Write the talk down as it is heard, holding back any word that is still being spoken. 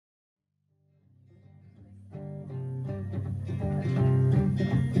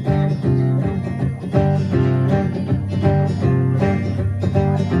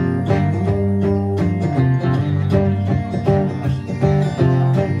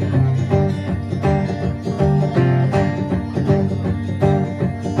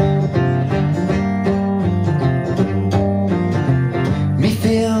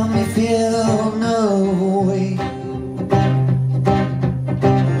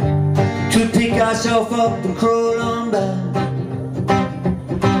myself up and crawl on back.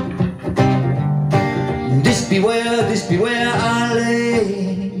 This be where I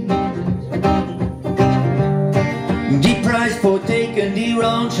lay. Deep price for taking the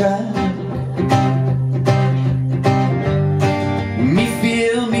wrong track. Me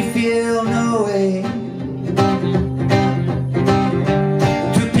feel no way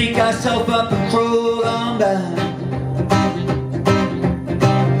to pick ourselves up and crawl on back.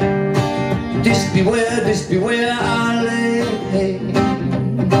 This be where I lay.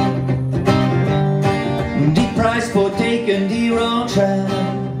 Deep price for taking the wrong track.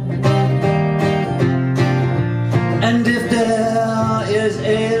 And if there is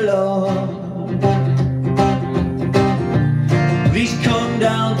a law, please come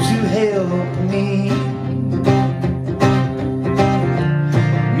down to help me.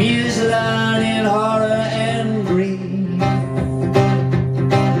 Me is lying in horror and grief.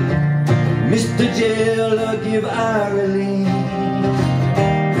 Mr. Jailer, give I relief.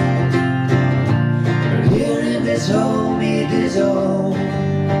 But here in this home it is all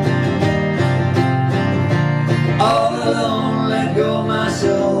alone, let go my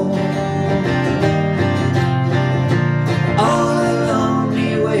soul. All alone, me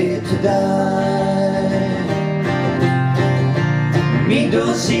way to die. Me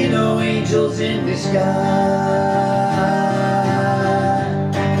don't see no angels in the sky.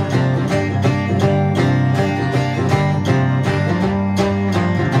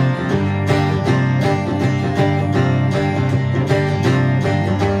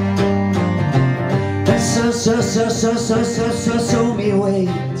 So me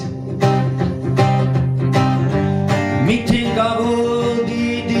wait. Me think of all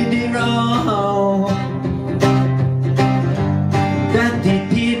the wrong that the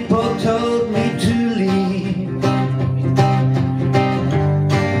people told me to leave.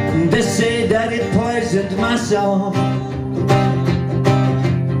 They say that it poisoned my soul,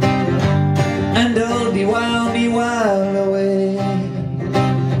 and all the while me while away.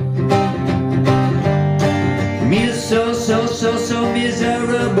 Me is so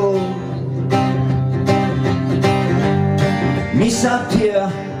miserable. Me sucked here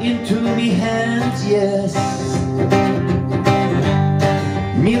into me hands, yes.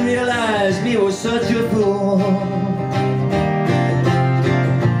 Me realized me was such a fool.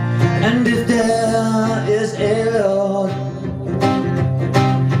 And if there is a Lord,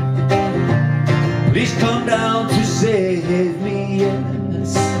 please come down to save me,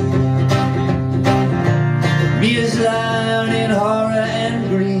 yes. Me is lying in horror and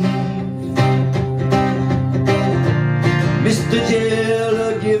grief. Mr.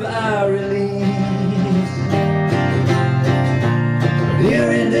 Jailer, give I release.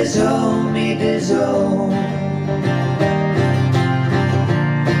 Here in this home it is all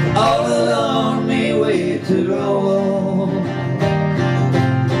alone, me way to go.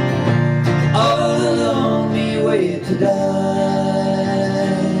 All alone, me way to die.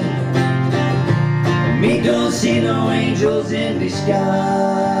 Me don't see no angels in the sky.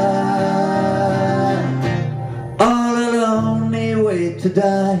 All alone, me way to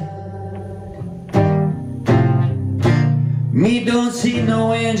die. Me don't see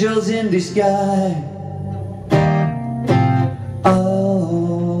no angels in the sky. Oh.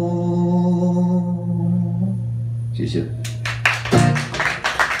 Sicher.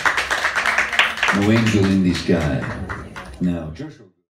 No angel in the sky. Now, Joshua.